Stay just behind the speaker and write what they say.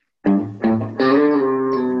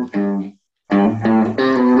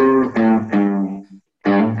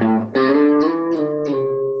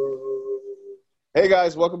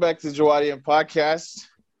guys? Welcome back to the Jawadian Podcast.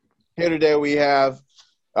 Here today we have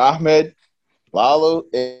Ahmed, Lalo,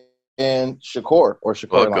 and Shakur, or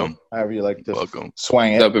Shakur, Welcome. however you like to Welcome.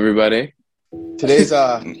 swang it. What's up, everybody? Today's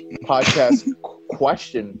podcast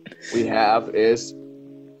question we have is,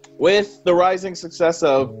 with the rising success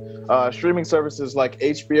of streaming services like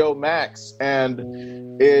HBO Max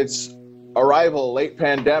and its arrival late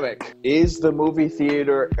pandemic, is the movie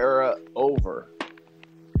theater era over?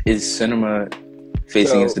 Is cinema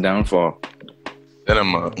facing its downfall?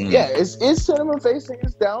 Cinema. Yeah, is cinema facing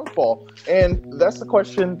its downfall? And that's the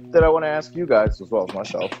question that I want to ask you guys as well as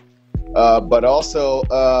myself. But also,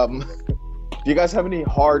 do you guys have any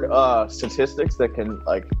hard statistics that can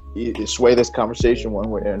sway this conversation one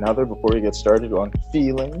way or another before we get started on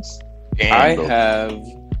feelings? I have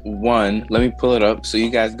one. Let me pull it up. So you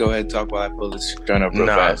guys go ahead and talk while I pull this joint up real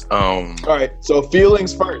fast. All right, so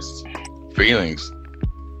feelings first. Feelings.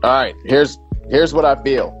 All right, here's what I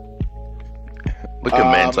feel. Look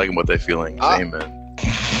at men talking about their feelings. Amen.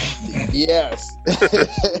 Yes.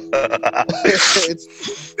 It's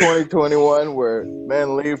 2021 where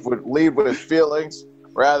men lead with feelings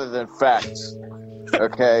rather than facts.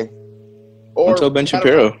 Okay. Or Until Ben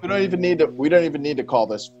Shapiro. We don't even need to call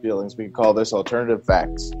this feelings. We can call this alternative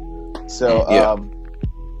facts. So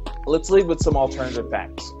let's lead with some alternative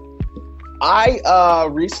facts. I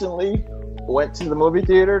recently went to the movie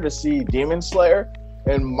theater to see Demon Slayer,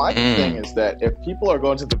 and my thing is that if people are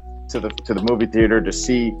going to the movie theater to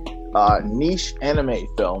see niche anime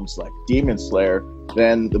films like Demon Slayer,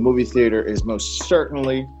 then the movie theater is most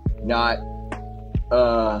certainly not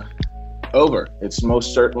over. It's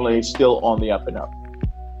most certainly still on the up and up.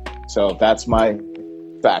 So that's my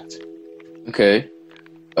fact. Okay.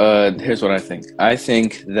 Here's what I think. I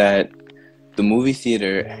think that the movie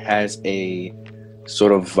theater has a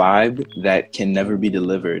sort of vibe that can never be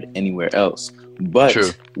delivered anywhere else. But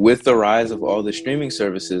with the rise of all the streaming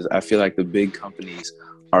services, I feel like the big companies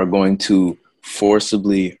are going to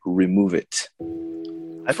forcibly remove it.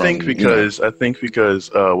 I think because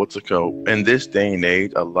what's it called? In this day and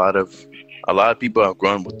age, a lot of people have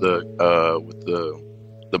grown with the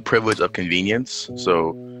privilege of convenience.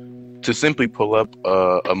 So to simply pull up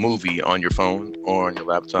a movie on your phone or on your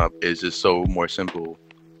laptop is just so more simple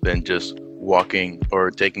than just walking or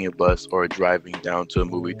taking a bus or driving down to a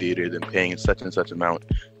movie theater, then paying such and such amount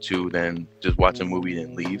to then just watch a movie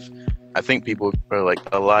and leave. I think people are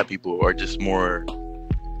a lot of people are just more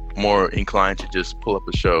inclined to just pull up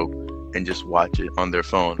a show and just watch it on their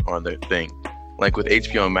phone or on their thing. Like with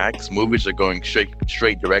HBO Max, movies are going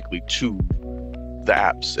straight directly to the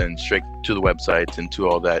apps and straight to the websites and to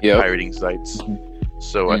all that pirating sites.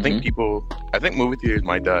 So I think movie theaters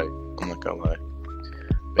might die. I'm not gonna lie.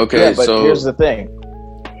 Okay, yeah, but so here's the thing.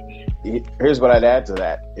 Here's what I'd add to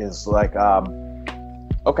that is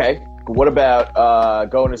okay, what about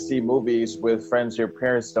going to see movies with friends your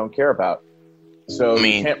parents don't care about? So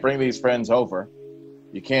you can't bring these friends over.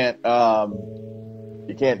 You can't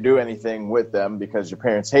do anything with them because your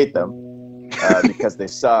parents hate them because they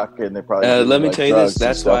suck and they probably let me tell you this.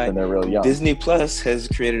 That's why they're really young. Disney Plus has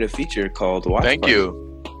created a feature called Watch Thank Party. you.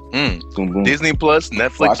 Boom, boom. Disney Plus,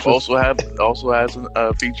 Netflix also has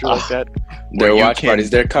a feature like that. Their watch parties.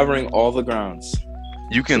 They're covering all the grounds.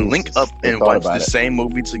 You can link up and watch the same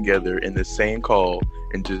movie together in the same call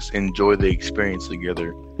and just enjoy the experience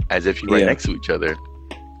together as if you're right next to each other.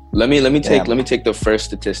 Let me take the first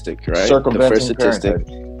statistic, right? The first statistic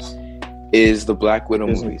is the Black Widow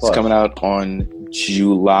movie. It's coming out on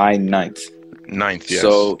July 9th. 9th, yes.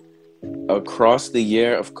 So across the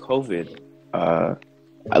year of COVID,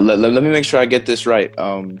 let me make sure I get this right.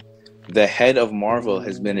 The head of Marvel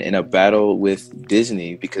has been in a battle with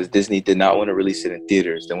Disney because Disney did not want to release it in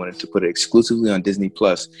theaters. They wanted to put it exclusively on Disney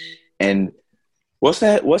Plus. And what's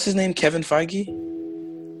his name? Kevin Feige?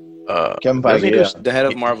 Kevin Feige, the head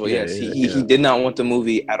of Marvel. He did not want the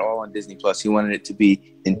movie at all on Disney Plus. He wanted it to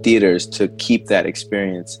be in theaters to keep that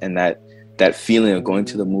experience and that feeling of going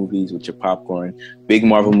to the movies with your popcorn. Big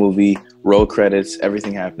Marvel movie, roll credits,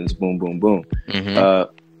 everything happens, boom, boom, boom.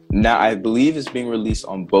 Now I believe it's being released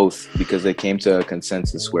on both because they came to a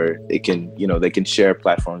consensus where they can share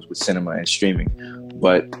platforms with cinema and streaming.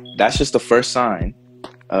 But that's just the first sign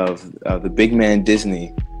of the big man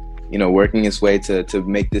Disney, working its way to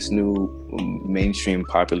make this new mainstream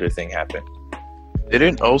popular thing happen.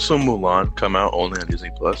 Didn't also Mulan come out only on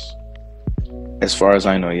Disney Plus? As far as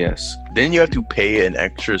I know, yes. Didn't you have to pay an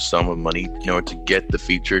extra sum of money in order to get the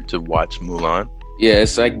feature to watch Mulan? Yeah,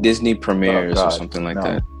 it's like Disney Premieres or something like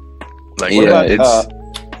that.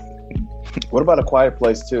 What about A Quiet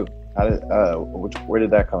Place 2? Where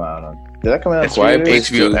did that come out on? Did that come out? Quiet Place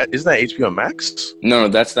HBO? 2. Isn't that HBO Max? No,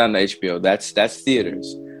 that's not an HBO. That's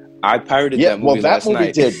theaters. I pirated that movie last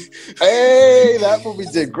night. Hey, that movie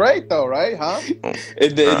did great though, right? Huh?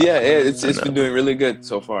 It did. Yeah, it's been doing really good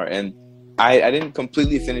so far, and I didn't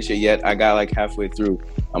completely finish it yet. I got like halfway through.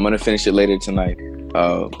 I'm gonna finish it later tonight.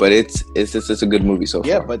 But it's a good movie so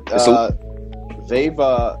far. Yeah, but they've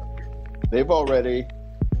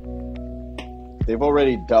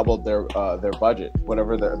already doubled their budget.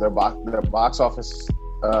 Whatever their box office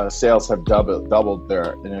sales have doubled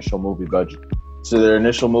their initial movie budget. So their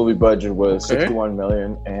initial movie budget was $61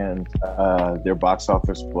 million, and their box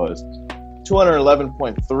office was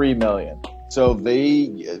 $211.3 million. So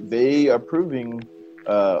they are proving,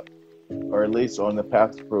 or at least on the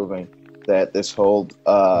path to proving, that this whole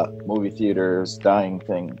movie theaters dying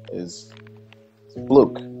thing is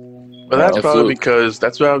fluke. But that's probably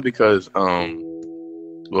because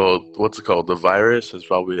well, what's it called? The virus has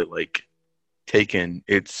probably like taken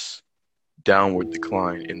its downward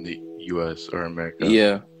decline in the U.S. or America.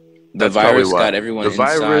 Yeah, the virus got everyone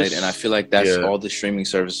inside, and I feel like that's all the streaming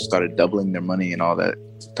services started doubling their money and all that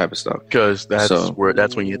type of stuff. Because that's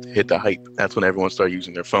when you hit the hype. That's when everyone started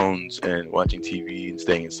using their phones and watching TV and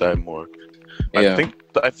staying inside more. Yeah.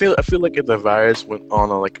 I feel like if the virus went on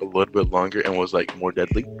like a little bit longer and was like more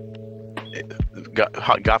deadly,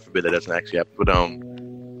 God forbid that doesn't actually happen. But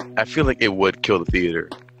I feel like it would kill the theater,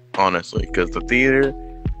 honestly, because the theater.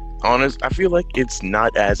 I feel like it's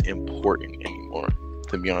not as important anymore,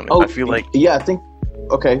 to be honest. I feel like I think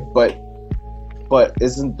but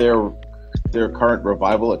isn't their current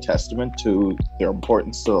revival a testament to their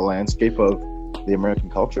importance to the landscape of the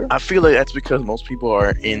American culture? I feel like that's because most people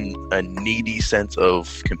are in a needy sense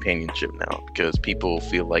of companionship now, because people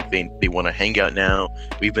feel like they want to hang out now.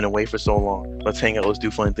 We've been away for so long. Let's hang out. Let's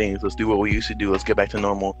do fun things. Let's do what we used to do. Let's get back to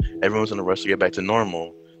normal. Everyone's in a rush to get back to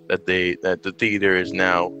normal. That the theater is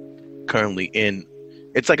now currently in,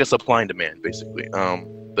 it's like a supply and demand basically.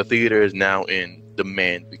 The theater is now in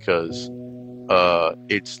demand because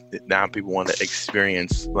it's now people want to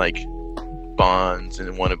experience like bonds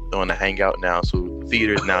and want to hang out now. So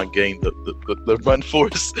theater is now getting the run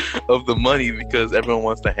force of the money because everyone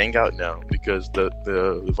wants to hang out now because the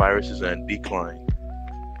virus is in decline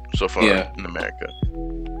so far in America.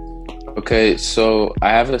 Okay, so I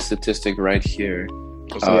have a statistic right here.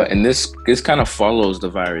 And this kind of follows the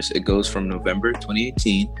virus. It goes from November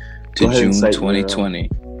 2018 to June 2020.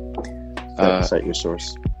 Cite your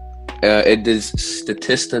source. It is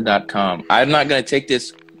Statista.com. I'm not going to take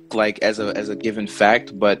this like as a given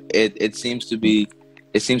fact, but it seems to be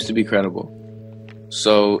credible.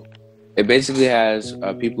 So it basically has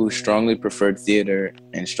people who strongly preferred theater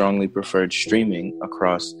and strongly preferred streaming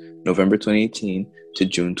across November 2018 to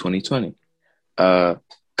June 2020.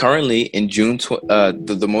 Currently, in June,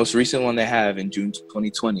 the most recent one they have in June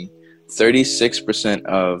 2020, 36%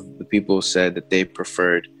 of the people said that they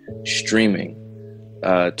preferred streaming.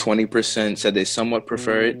 20% said they somewhat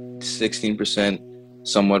preferred it, 16%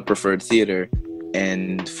 somewhat preferred theater,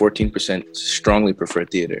 and 14% strongly preferred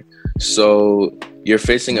theater. So you're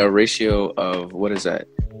facing a ratio of, what is that?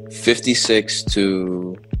 56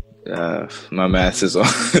 to, my math is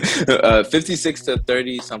off, 56 to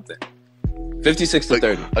 30 something. 56 to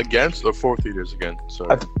 30. Against or for theaters again?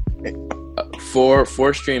 Sorry.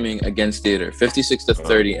 For streaming against theater. 56 to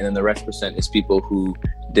 30, and then the rest percent is people who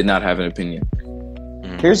did not have an opinion.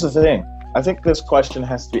 Here's the thing. I think this question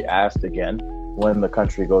has to be asked again when the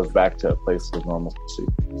country goes back to a place of normalcy.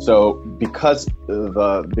 So because of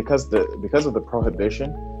the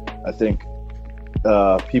prohibition, I think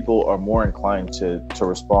people are more inclined to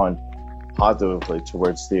respond positively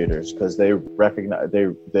towards theaters because they recognize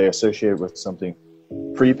they associate with something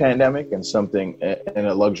pre-pandemic and something in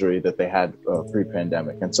a luxury that they had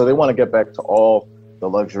pre-pandemic, and so they want to get back to all the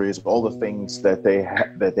luxuries, all the things that they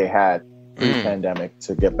had pre-pandemic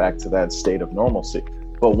to get back to that state of normalcy.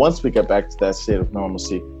 But once we get back to that state of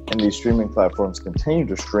normalcy and these streaming platforms continue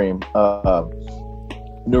to stream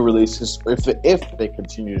new releases, if they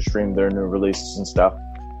continue to stream their new releases and stuff,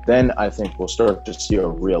 then I think we'll start to see a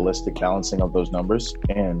realistic balancing of those numbers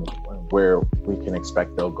and where we can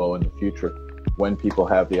expect they'll go in the future when people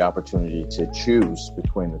have the opportunity to choose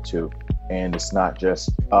between the two. And it's not just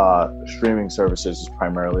streaming services is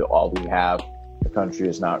primarily all we have. The country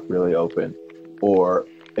is not really open,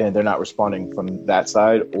 and they're not responding from that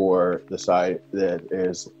side or the side that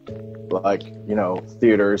is like,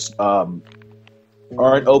 theaters aren't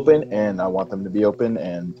open, and I want them to be open,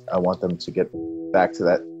 and I want them to get back to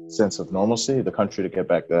that sense of normalcy, the country to get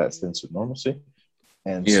back to that sense of normalcy.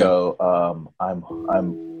 And so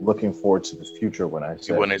I'm looking forward to the future when I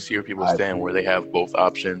say, when I see where people stand, where they have both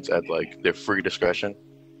options at like their free discretion.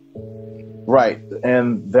 Right,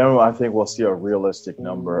 and then I think we'll see a realistic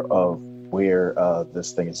number of where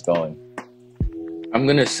this thing is going. I'm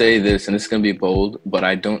going to say this, and it's going to be bold, but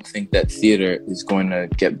I don't think that theater is going to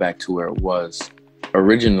get back to where it was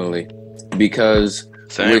originally, because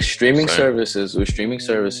with streaming services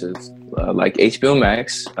like HBO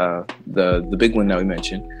Max, the big one that we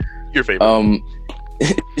mentioned. Your favorite.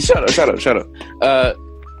 Shut up.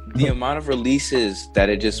 The amount of releases that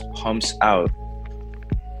it just pumps out,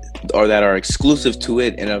 or that are exclusive to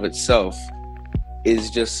it in of itself,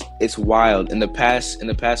 is just, it's wild. In the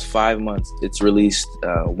past 5 months, it's released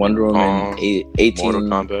Wonder Woman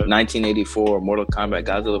 1984, Mortal Kombat,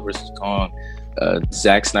 Godzilla vs. Kong,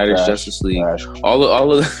 Zack Snyder's Justice League,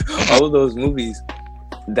 all of those movies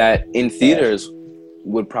that in theaters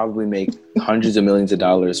would probably make hundreds of millions of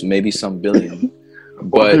dollars, maybe some billion.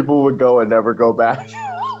 But people would go and never go back.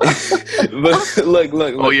 But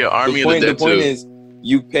look. Oh yeah, Army of the Dead The point is,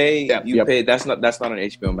 you pay. That's not on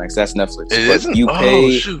HBO Max. That's Netflix. It isn't? You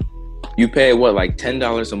pay. You pay what, like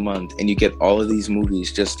 $10 a month, and you get all of these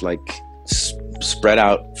movies just like spread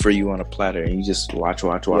out for you on a platter, and you just watch.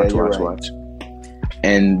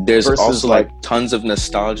 And there's also like tons of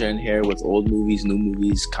nostalgia in here with old movies, new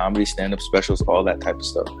movies, comedy, stand-up specials, all that type of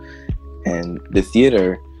stuff. And the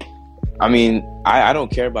theater, I mean, I don't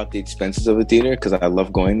care about the expenses of a theater because I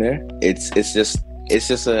love going there. It's just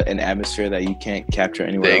an atmosphere that you can't capture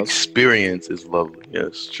anywhere else. The experience is lovely.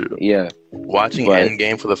 Yes, true. Yeah. Watching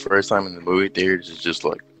Endgame for the first time in the movie theaters is just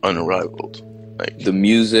like unrivaled. Like the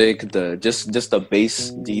music, the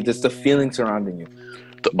bass, just the feeling surrounding you.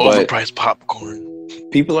 The overpriced popcorn.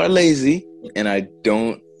 People are lazy, and I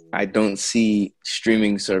don't see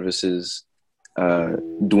streaming services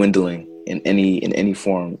dwindling in any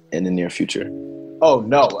form in the near future. Oh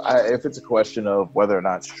no! If it's a question of whether or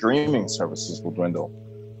not streaming services will dwindle,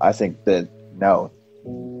 I think that no,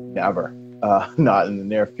 never, not in the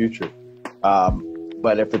near future.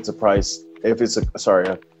 But if it's a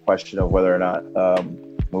question of whether or not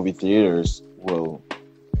movie theaters will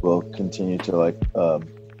continue to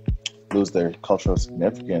lose their cultural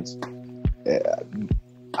significance,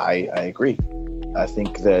 I agree. I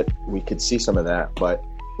think that we could see some of that, but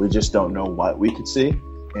we just don't know what we could see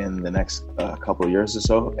in the next couple of years or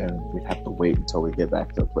so, and we have to wait until we get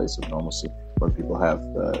back to a place of normalcy where people have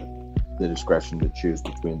the discretion to choose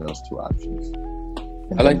between those two options.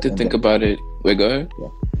 I like to think about it. Wait, go ahead. Yeah.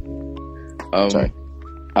 Sorry.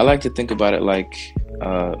 I like to think about it like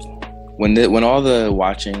when all the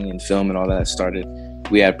watching and film and all that started,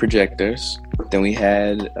 we had projectors, then we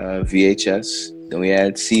had VHS, then we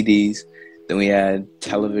had CDs, then we had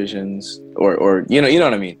televisions, or you know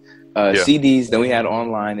what I mean. CDs, then we had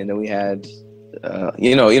online, and then we had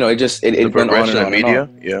it went on and on and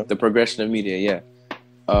on. Yeah, the progression of media. Yeah.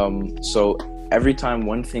 So every time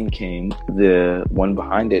one thing came, the one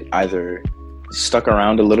behind it either stuck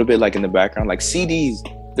around a little bit, like in the background. Like CDs,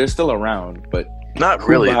 they're still around, but not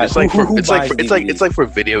really. It's like for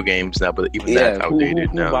video games now, but even that's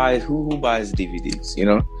outdated now. Who buys DVDs? You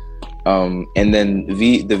know. And then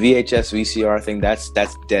the VHS VCR thing, that's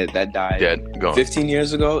dead. That died. Dead. Gone. 15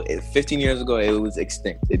 years ago, it was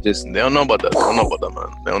extinct. It just, they don't know about that.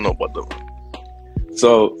 Man.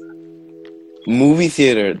 So, movie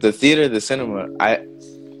theater, the cinema,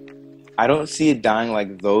 I don't see it dying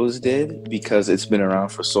like those did, because it's been around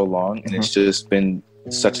for so long, and it's just been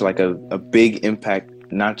such like a big impact,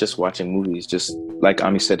 not just watching movies, just like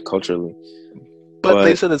Ami said, culturally. But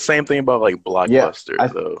they said the same thing about like Blockbuster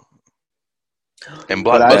though. And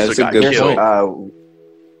Blockbuster got killed.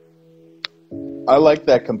 I like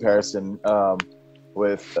that comparison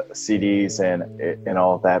with CDs and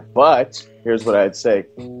all of that. But here's what I'd say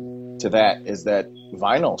to that is that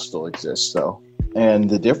vinyl still exists, though, and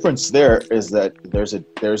the difference there is that there's a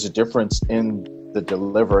difference in the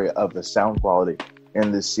delivery of the sound quality in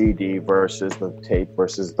the CD versus the tape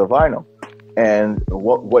versus the vinyl. And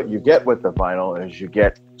what you get with the vinyl is you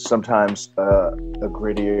get sometimes a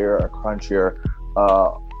grittier, a crunchier,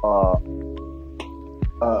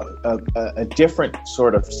 a different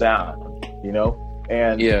sort of sound, you know,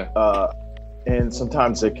 and and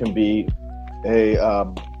sometimes it can be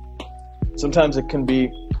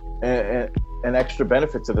an extra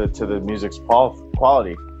benefit to the music's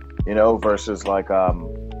quality, you know, versus like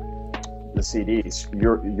the CDs.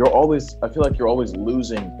 You're always, I feel like you're always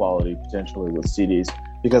losing quality potentially with CDs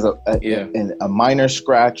because a minor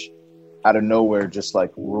scratch out of nowhere just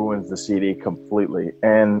like ruins the CD completely.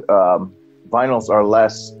 And vinyls are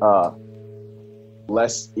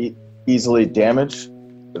less easily damaged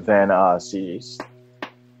than CDs.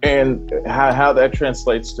 And how that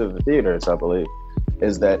translates to the theaters, I believe,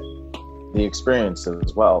 is that the experience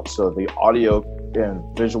as well. So the audio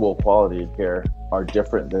and visual quality here are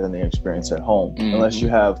different than the experience at home, unless you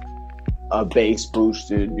have a bass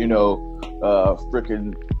boosted,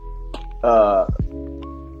 freaking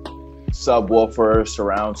subwoofer,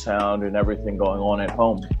 surround sound, and everything going on at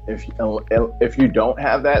home. If you don't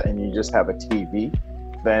have that and you just have a TV,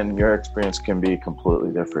 then your experience can be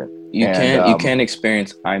completely different. You can't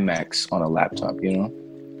experience IMAX on a laptop, Yep.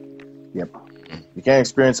 You can't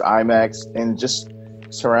experience IMAX and just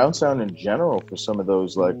surround sound in general for some of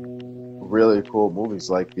those like really cool movies,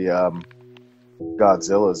 like the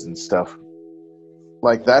Godzillas and stuff.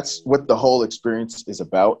 Like that's what the whole experience is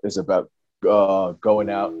about. Going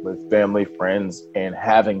out with family, friends, and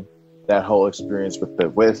having that whole experience with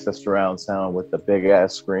the surround sound, with the big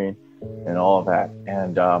ass screen, and all of that.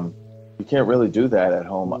 And you can't really do that at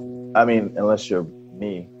home. I mean, unless you're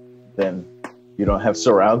me, then you don't have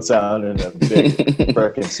surround sound and a big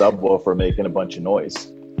freaking subwoofer making a bunch of noise.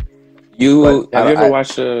 Have you ever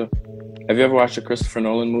watched a Christopher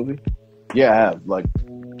Nolan movie? Yeah, I have, like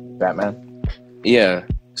Batman. Yeah.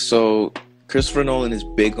 So Christopher Nolan is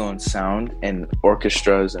big on sound and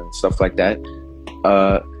orchestras and stuff like that.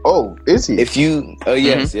 Is he? If you,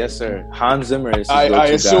 yes, sir. Hans Zimmer is. I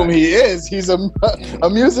assume guy. He is. He's a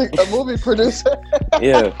movie producer.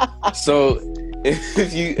 Yeah. So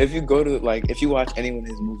if you go to if you watch any of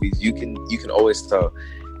his movies, you can always tell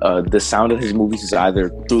the sound of his movies is either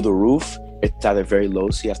through the roof. It's either very low,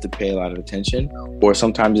 so you have to pay a lot of attention, or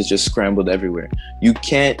sometimes it's just scrambled everywhere. You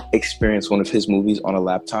can't experience one of his movies on a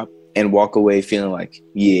laptop and walk away feeling like,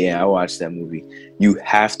 yeah, I watched that movie. You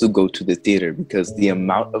have to go to the theater because the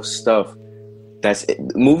amount of stuff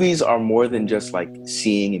movies are more than just like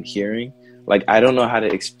seeing and hearing. Like, I don't know how to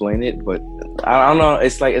explain it, but I don't know.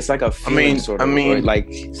 It's like a feeling or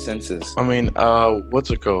like senses. I mean, what's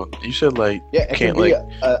it called? You said can't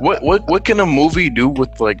what can a movie do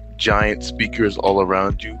with like giant speakers all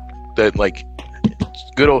around you that like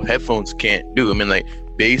good old headphones can't do? I mean, like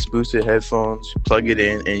bass boosted headphones, you plug it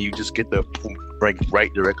in and you just get the right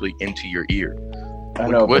directly into your ear. I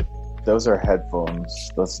know, but those are headphones.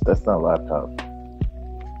 That's not a laptop.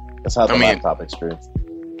 That's how the laptop experience.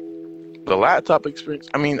 The laptop experience.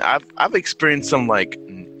 I mean, I've experienced some like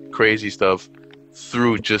crazy stuff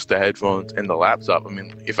through just the headphones and the laptop. I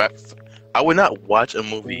mean, if I would not watch a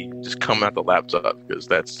movie just coming out the laptop because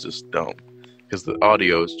that's just dumb. Because the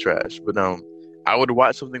audio is trash. But I would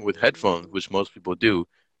watch something with headphones, which most people do,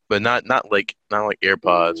 but not like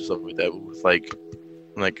AirPods or something like that. With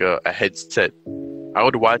like a headset, I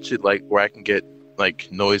would watch it like where I can get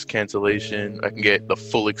like noise cancellation. I can get the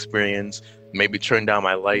full experience. Maybe turn down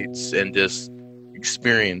my lights and just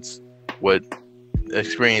experience my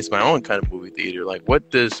own kind of movie theater. Like, what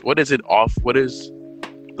is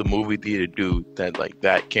the movie theater do that like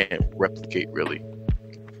that can't replicate really?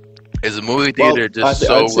 Is a movie theater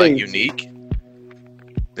unique?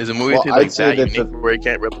 Is a movie theater that unique where it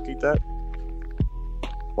can't replicate that?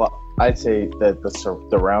 Well, I'd say that the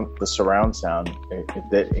surround sound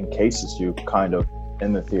that encases you kind of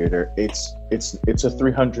in the theater. It's a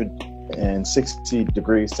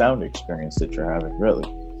 360-degree sound experience that you're having, really.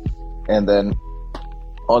 And then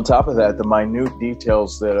on top of that, the minute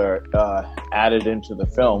details that are added into the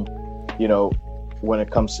film, when it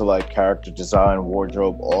comes to like character design,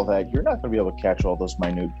 wardrobe, all that, you're not going to be able to catch all those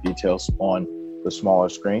minute details on the smaller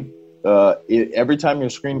screen. Every time your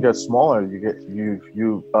screen gets smaller,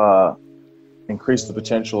 you increase the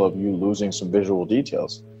potential of you losing some visual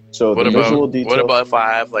details. So what about if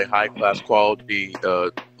I have like high class quality,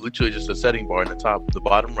 literally just a setting bar in the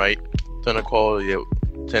bottom right, turn the quality at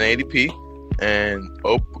 1080p, and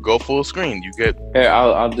go full screen. You get. Hey,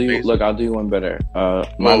 I'll do you. Look, I'll do you one better.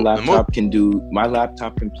 My laptop can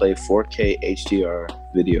play 4K HDR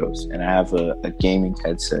videos, and I have a gaming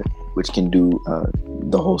headset which can do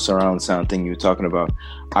the whole surround sound thing you were talking about.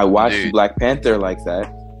 I watched Black Panther like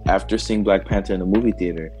that after seeing Black Panther in the movie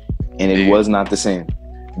theater, and it was not the same.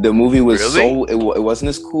 The movie was it wasn't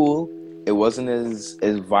as cool. It wasn't as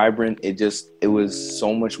vibrant. It was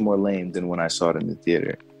so much more lame than when I saw it in the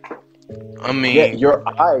theater. I mean, your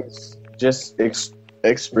eyes just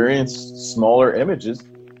experience smaller images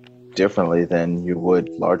differently than you would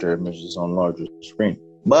larger images on larger screen.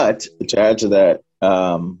 But to add to that,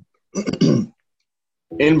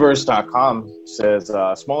 Inverse.com says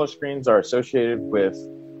smaller screens are associated with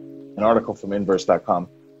an article from Inverse.com.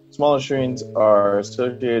 Smaller screens are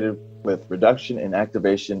associated with reduction in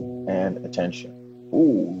activation and attention.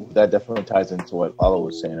 Ooh, that definitely ties into what Paulo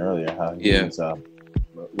was saying earlier. How he was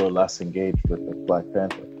were less engaged with the Black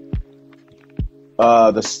Panther.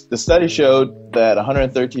 The study showed that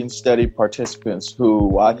 113 study participants who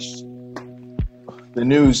watched the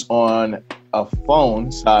news on a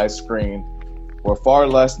phone-sized screen were far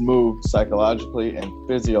less moved psychologically and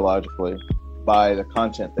physiologically by the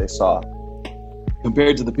content they saw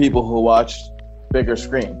compared to the people who watched bigger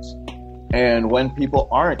screens. And when people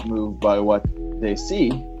aren't moved by what they see,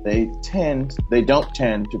 they don't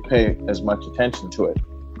tend to pay as much attention to it,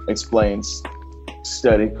 explains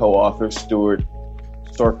study co-author Stuart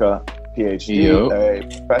Sorka, PhD, a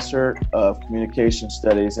professor of communication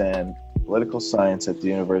studies and political science at the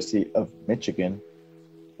University of Michigan.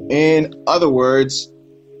 In other words,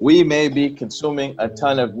 we may be consuming a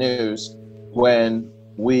ton of news when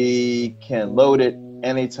we can load it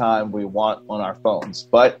anytime we want on our phones,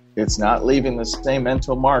 but it's not leaving the same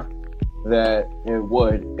mental mark that it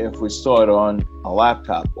would if we saw it on a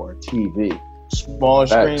laptop or a TV. Smaller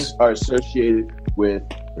screens are associated with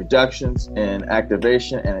reductions in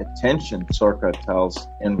activation and attention, Sorka tells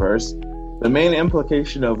Inverse. The main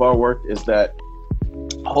implication of our work is that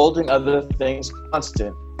holding other things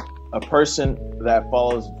constant, a person that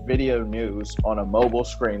follows video news on a mobile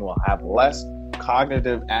screen will have less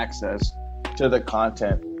cognitive access to the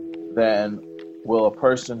content than will a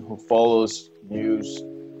person who follows news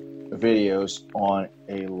videos on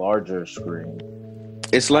a larger screen.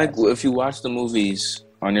 It's like if you watch the movies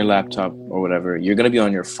on your laptop or whatever, you're going to be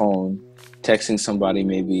on your phone, texting somebody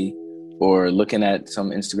maybe, or looking at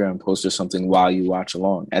some Instagram post or something while you watch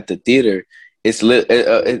along. At the theater, it's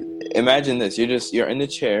imagine this: you're in the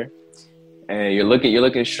chair, and you're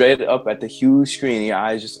looking straight up at the huge screen. Your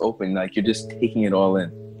eyes just open, like you're just taking it all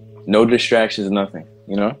in. No distractions, nothing.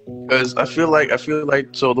 You know? Because I feel like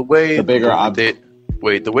so the way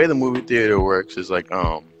the way the movie theater works is like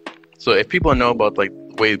so if people know about like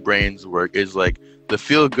the way brains work is like the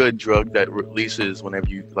feel good drug that releases whenever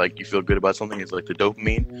you feel good about something is like the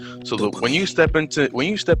dopamine. So when you step into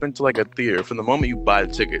like a theater, from the moment you buy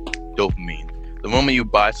the ticket, dopamine. The moment you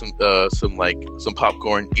buy some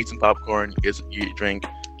popcorn, eat some popcorn, you drink,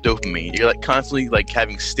 dopamine. You're like constantly like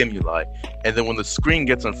having stimuli, and then when the screen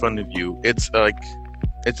gets in front of you, it's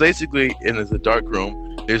basically in a dark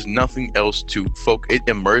room. There's nothing else to focus. It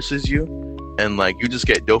immerses you, and like you just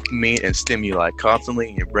get dopamine and stimuli constantly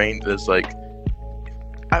in your brain. There's like,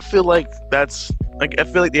 I feel like because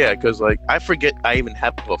like I forget I even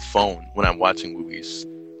have a phone when I'm watching movies.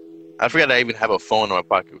 I forget I even have a phone in my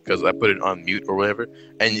pocket because I put it on mute or whatever,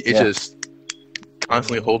 and it's just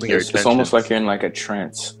constantly holding your attention. It's almost like you're in like a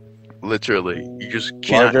trance. Literally, you just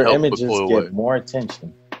can't help but pull away. Get more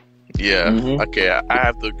attention. Yeah. Mm-hmm. Okay, I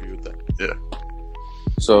have to agree with that. Yeah.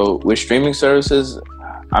 So with streaming services,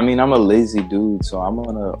 I mean, I'm a lazy dude, so I'm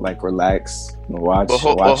gonna like relax and watch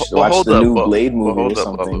the new Blade movie or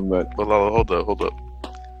something. But hold up.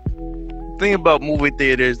 Thing about movie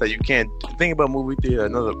theaters that you can't think about movie theater.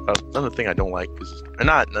 Another thing I don't like is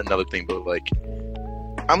not another thing, but like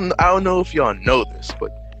I don't know if y'all know this,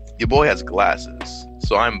 but your boy has glasses,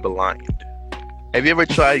 so I'm blind. Have you ever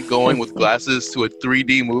tried going with glasses to a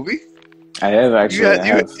 3D movie? I have actually.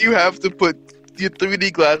 You have to put your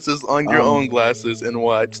 3D glasses on your own glasses and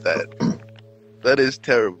watch that. That is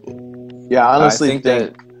terrible. Yeah, I honestly think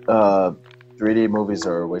that 3D movies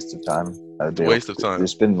are a waste of time. Waste of time.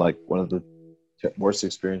 It's been like one of the worst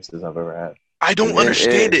experiences I've ever had. I don't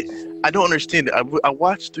understand it. I don't understand it. I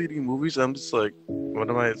watch 3D movies. And I'm just like, what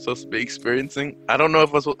am I supposed to be experiencing? I don't know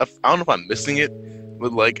if I'm missing it,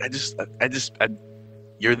 but like,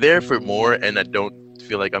 you're there for more, and I don't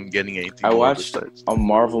feel like I'm getting anything. I watched a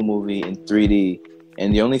Marvel movie in 3D,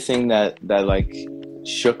 and the only thing that like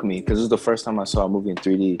shook me, because this is the first time I saw a movie in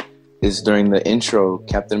 3D, is during the intro,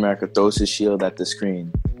 Captain America throws his shield at the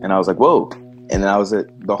screen, and I was like, whoa. And then I was at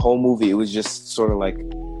the whole movie, it was just sort of like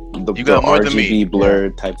the RGB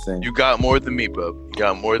blurred type thing. You got more than me, bub. You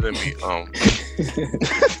got more than me.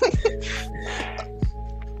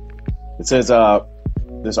 It says,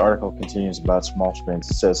 this article continues about small screens.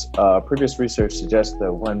 It says, previous research suggests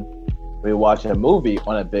that when we watch a movie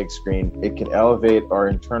on a big screen, it can elevate our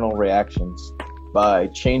internal reactions by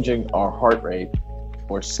changing our heart rate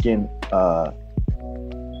or skin or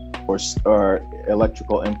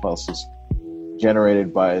electrical impulses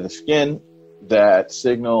generated by the skin that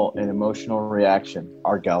signal an emotional reaction.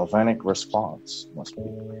 Our galvanic response must be.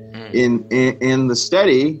 In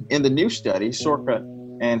the new study, Sorka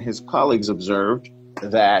and his colleagues observed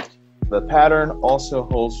that the pattern also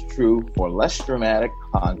holds true for less dramatic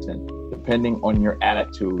content, depending on your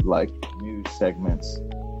attitude, like news segments.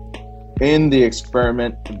 In the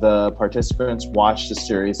experiment, the participants watched a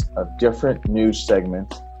series of different news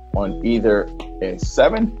segments on either a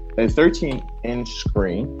 13-inch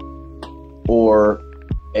screen or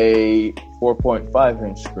a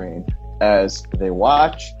 4.5-inch screen. As they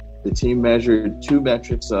watch, the team measured 2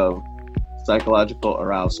 metrics of psychological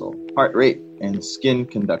arousal, heart rate, and skin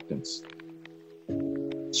conductance.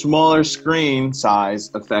 Smaller screen size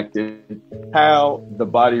affected how the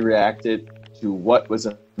body reacted to what was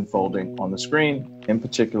unfolding on the screen. In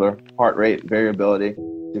particular, heart rate variability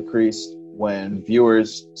decreased when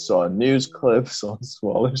viewers saw news clips on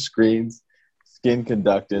smaller screens. Skin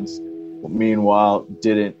conductance, meanwhile,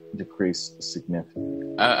 didn't decrease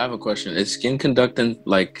significantly. I have a question. Is skin conductance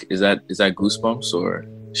is that goosebumps or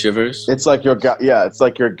shivers? It's like your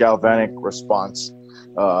galvanic response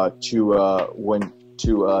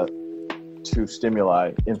to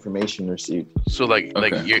stimuli information received. So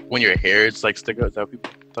when your hair is like stick out, is that what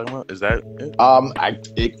people are talking about? Is that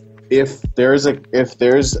it? If there's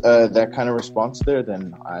that kind of response there,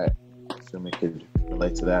 then I assume it could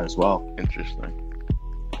relate to that as well. Interesting.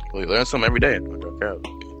 Well, you learn something every day. Okay.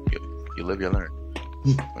 You live, you learn.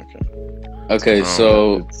 Okay,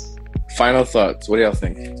 so final thoughts. What do y'all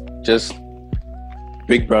think? Just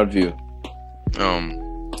big broad view.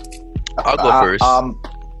 I'll go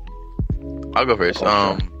first.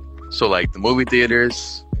 So like the movie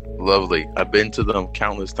theaters, lovely. I've been to them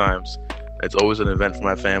countless times. It's always an event for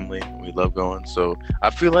my family. We love going. So I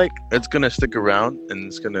feel like it's gonna stick around, and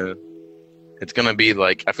it's gonna be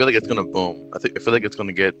like, I feel like it's gonna boom. I feel like it's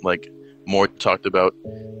gonna get like more talked about,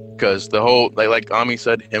 because the whole like Ami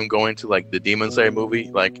said, him going to like the Demon Slayer movie,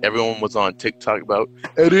 like everyone was on TikTok about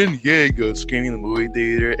Eren Yeager screaming in the movie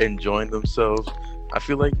theater, enjoying themselves. I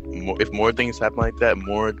feel like if more things happen like that,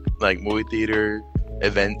 more like movie theater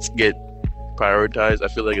events get prioritized, I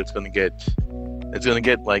feel like it's gonna get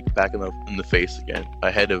like back in the face again,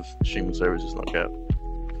 ahead of streaming services, no cap.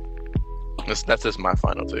 That's just my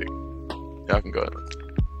final take. Y'all can go ahead.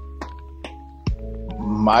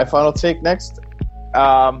 My final take next.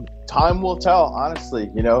 Time will tell, honestly.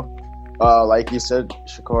 Like you said,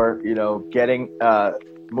 Shakur, getting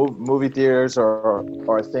movie theaters are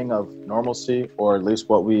a thing of normalcy, or at least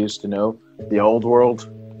what we used to know, the old world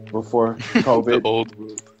before COVID. The old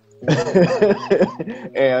world.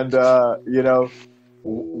 And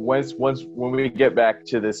when we get back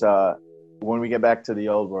to this, when we get back to the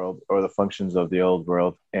old world, or the functions of the old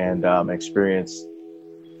world, and experience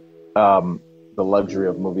the luxury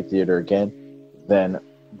of movie theater again, then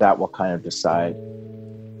that will kind of decide,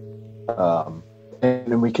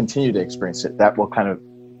 and we continue to experience it. That will kind of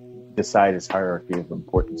decide its hierarchy of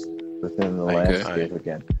importance within the landscape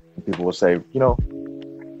again. And people will say,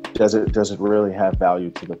 does it really have value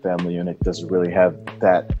to the family unit? Does it really have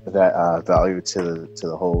that value to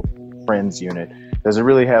the whole friends unit? Does it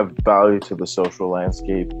really have value to the social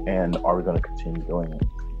landscape? And are we going to continue doing it?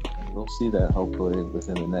 And we'll see that hopefully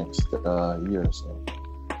within the next year or so.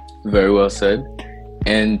 Very well said.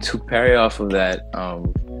 And to parry off of that,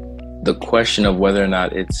 the question of whether or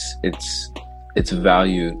not it's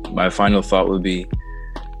valued, my final thought would be,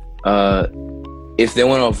 if they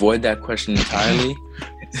want to avoid that question entirely,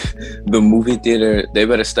 the movie theater, they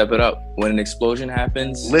better step it up. When an explosion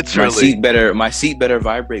happens, literally, my seat better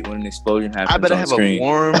vibrate when an explosion happens. I better have screen. a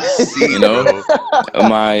warm seat.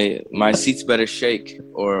 My seats better shake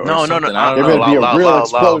or no. There better be a real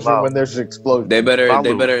explosion when there's an explosion. They better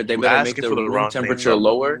make the room temperature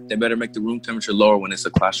lower. They better make the room temperature lower when it's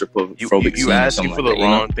a claustrophobic scene. You asking for the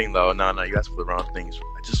wrong thing, though. No, you asked for the wrong things.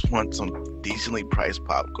 I just want some decently priced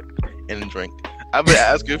popcorn and a drink. I've been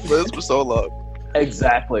asking for this for so long.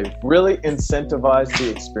 Exactly. Really incentivize the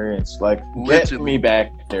experience. Like, get me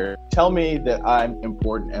back there. Tell me that I'm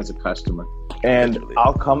important as a customer, and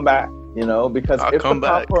I'll come back. Because if the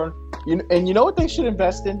popcorn, and you know what they should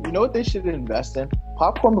invest in?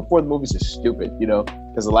 Popcorn before the movies is stupid.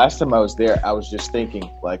 Because the last time I was there, I was just thinking,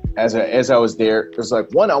 like, as I was there, it was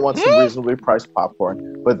like, one, I want some reasonably priced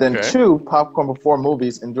popcorn, but then two, popcorn before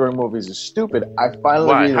movies and during movies is stupid. I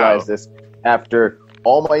finally realized this after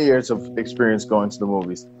all my years of experience going to the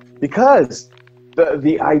movies, because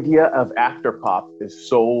the idea of after pop is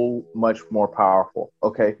so much more powerful.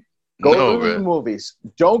 Okay, go to the movies.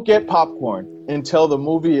 Don't get popcorn until the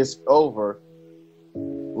movie is over.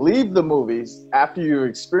 Leave the movies after you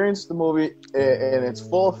experience the movie in its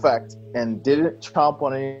full effect and didn't chomp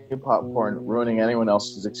on any popcorn, ruining anyone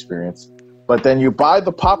else's experience. But then you buy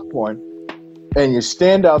the popcorn and you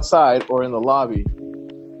stand outside or in the lobby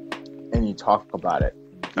and you talk about it.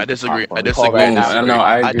 I disagree. I agree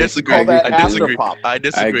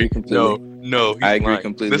completely. No. I agree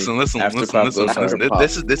completely. Listen. This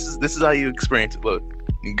is how you experience it. Look,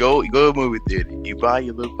 you go to a movie theater. You buy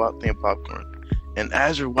your little thing of popcorn. And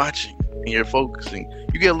as you're watching and you're focusing,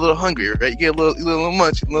 you get a little hungry, right? You get a little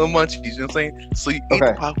munchies, you know what I'm saying? So you eat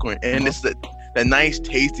the popcorn, and it's that nice,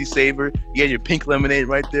 tasty savor. You got your pink lemonade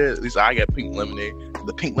right there. At least I got pink lemonade.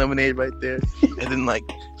 The pink lemonade right there. And then, like,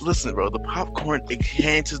 listen, bro, the popcorn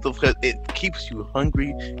enhances it keeps you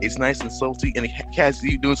hungry. It's nice and salty, and it has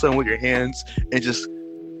you doing something with your hands, and just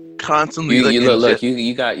constantly.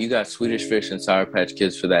 You got Swedish Fish and Sour Patch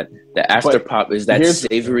Kids for that. The after pop is that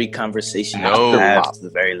savory conversation. No, after the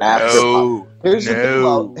very last. No, here's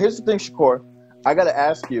the thing, Shakur. I gotta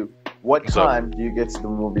ask you, what time do you get to the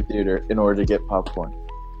movie theater in order to get popcorn?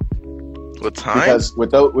 What time? Because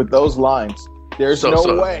with those lines, there's no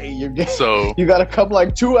way you get. So you gotta come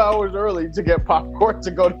like 2 hours early to get popcorn to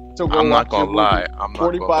go. I'm not gonna lie. I'm not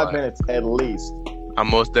 45 minutes at least. I'm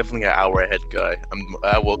most definitely an hour ahead guy.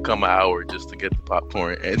 I will come an hour just to get the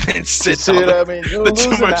popcorn and then sit. See what I mean? You lose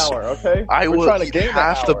an hour, okay? We're trying to gain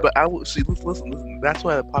half the. But I will see. Listen. That's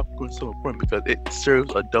why the popcorn is so important, because it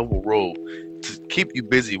serves a double role to keep you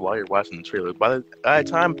busy while you're watching the trailer. By the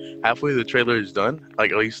time halfway the trailer is done, by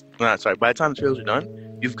the time the trailers are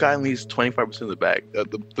done, you've got at least 25% of the bag,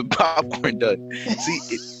 the popcorn done. See,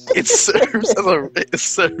 it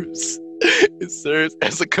serves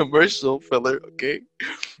as a commercial filler, okay?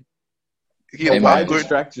 Why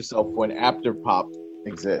distract yourself when After Pop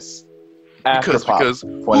exists? Because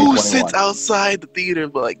who sits outside the theater?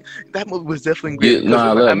 But like, that movie was definitely great.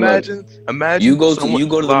 Imagine you go to the movie.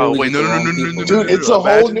 Wait, no, dude, it's a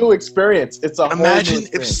whole new experience. Imagine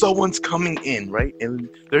if someone's coming in, right, and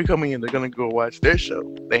they're coming in, they're gonna go watch their show.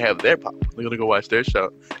 They have their pop. They're gonna go watch their show,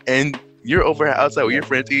 and you're over outside with your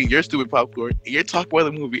friends eating your stupid popcorn, and you're talking about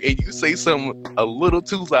the movie, and you say something a little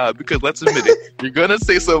too loud, because let's admit it, you're gonna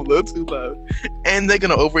say something a little too loud, and they're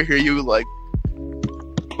gonna overhear you like,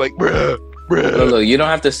 bruh. Look, you don't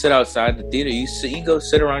have to sit outside the theater. You go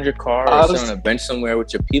sit around your car or sit on a bench somewhere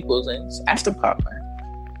with your peoples, and it's After Pop, man.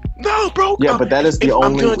 No, bro. Yeah, but that is the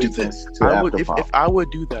only weakness to After Pop. If I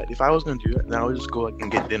would do that, if I was gonna do that, then I would just go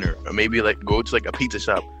and get dinner, or maybe go to a pizza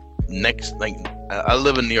shop. Next, I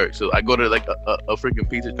live in New York, so I go to a freaking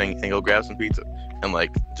pizza thing and go grab some pizza and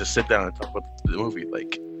just sit down and talk about the movie.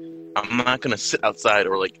 I'm not gonna sit outside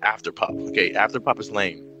or After Pop. Okay, After Pop is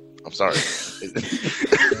lame. I'm sorry.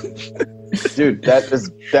 Dude, that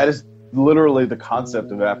is literally the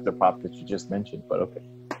concept of After Pop that you just mentioned. But okay.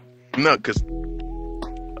 No, because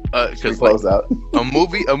close out. a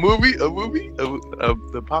movie.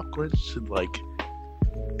 The popcorn should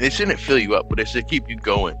it shouldn't fill you up, but it should keep you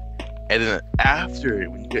going. And then after,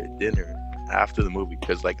 when you get dinner after the movie,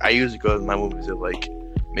 because I usually go to my movies at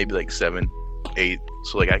maybe 7, 8.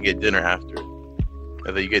 So I get dinner after,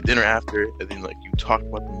 and then you get dinner after, and then you talk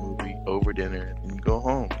about the movie over dinner, and then you go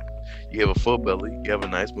home. You have a full belly. You have a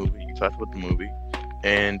nice movie. You talk about the movie,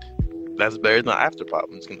 and that's better than After Pop.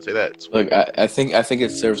 I'm just gonna say that. Look, I think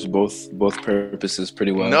it serves both purposes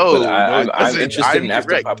pretty well. No, I'm interested in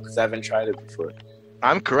After Pop because I haven't tried it before.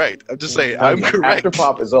 I'm correct. I'm just saying I'm correct. After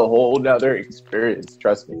Pop is a whole nother experience.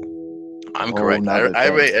 Trust me. I'm correct. I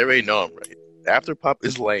already know I'm right. After Pop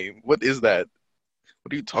is lame. What is that?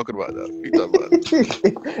 What are you talking about?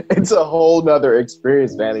 It's a whole nother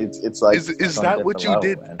experience, man. It's like is that what you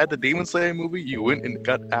did at the Demon Slayer movie? You went and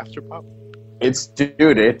got After Pop. It's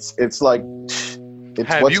like.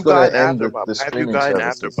 Have you gotten After Pop? Have you gotten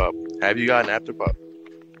After Pop? Have you gotten After Pop?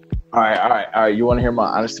 All right. You want to hear my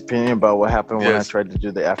honest opinion about what happened when I tried to do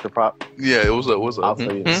the After Pop? Yeah, it was a. I'll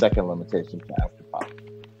tell you the second limitation to After Pop.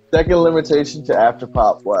 Second limitation to After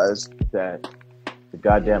Pop was that the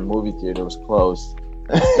goddamn movie theater was closed.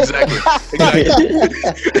 Exactly.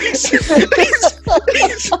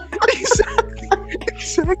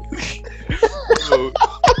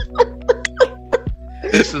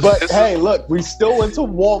 Hey, look, we still went to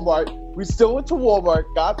Walmart.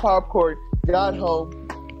 Got popcorn, got home.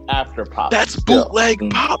 After Pop. That's bootleg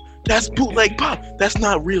pop. That's bootleg pop. That's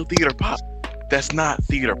not real theater pop. That's not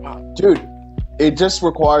theater pop. Dude, it just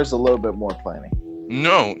requires a little bit more planning.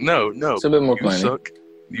 No. It's a bit more planning.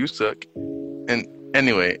 You suck. And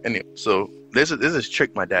anyway, so this is a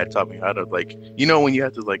trick my dad taught me how to when you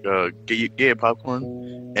have to get your popcorn,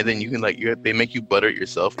 and then you can they make you butter it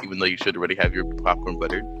yourself, even though you should already have your popcorn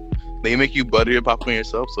buttered. They make you butter your popcorn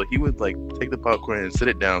yourself, so he would take the popcorn and sit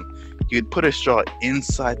it down. He would put a straw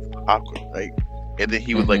inside the popcorn, right? And then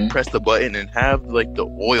he would press the button and have the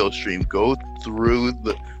oil stream go through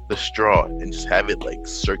the straw and just have it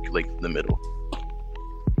circulate in the middle.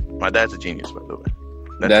 My dad's a genius, by the way.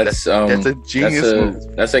 That's a genius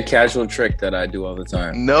move. That's a casual trick that I do all the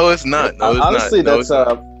time. No, it's not. No, it's honestly, not.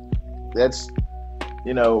 That's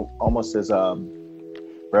almost as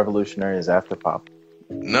revolutionary as After Pop.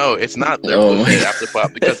 No, it's not their bullshit After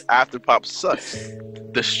Pop because After Pop sucks.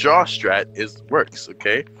 The straw strat works,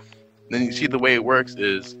 okay? Then you see the way it works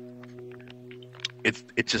is it's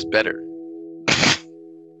just better.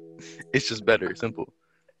 It's just better, simple.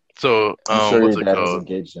 So I'm sure your dad is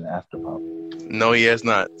engaged in After Pop. No, he has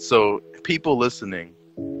not. So people listening,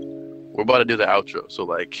 we're about to do the outro. So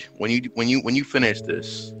like when you finish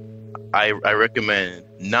this, I recommend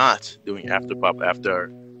not doing After Pop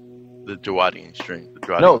after the Jawadian stream.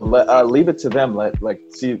 No, leave it to them.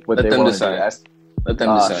 See what they want to do. Let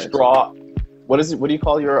them decide. Straw. What is it? What do you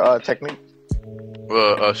call your technique?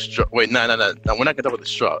 Straw. Wait, no. We're not gonna talk about the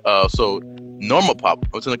straw. So normal pop.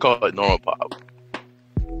 I'm just gonna call it normal pop.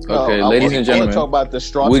 Okay, ladies and gentlemen, talk about the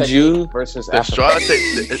straw technique versus the straw.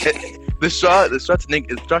 The straw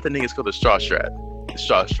technique is called the straw strat. The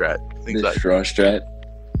straw strat. The straw strat.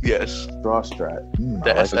 Yes. Straw strat.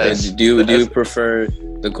 Okay. Do you prefer?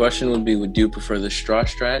 The question would be: would you prefer the straw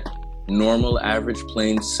strat, normal, average,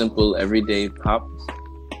 plain, simple, everyday pop,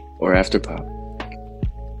 or After Pop?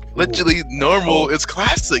 Literally, normal is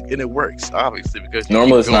classic and it works, obviously, because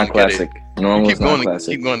normal is not classic. Normal is not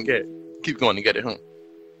classic. Keep going to get it, huh?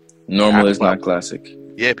 Normal is not classic.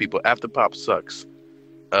 Yeah, people. After Pop sucks.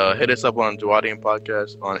 Hit us up on Jawadian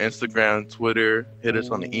Podcast on Instagram, Twitter. Hit us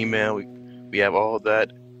on the email. We have all of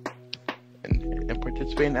that. And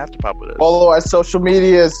participate in After Pop with us. Follow our social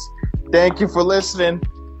medias. Thank you for listening.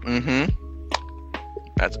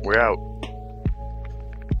 We're out.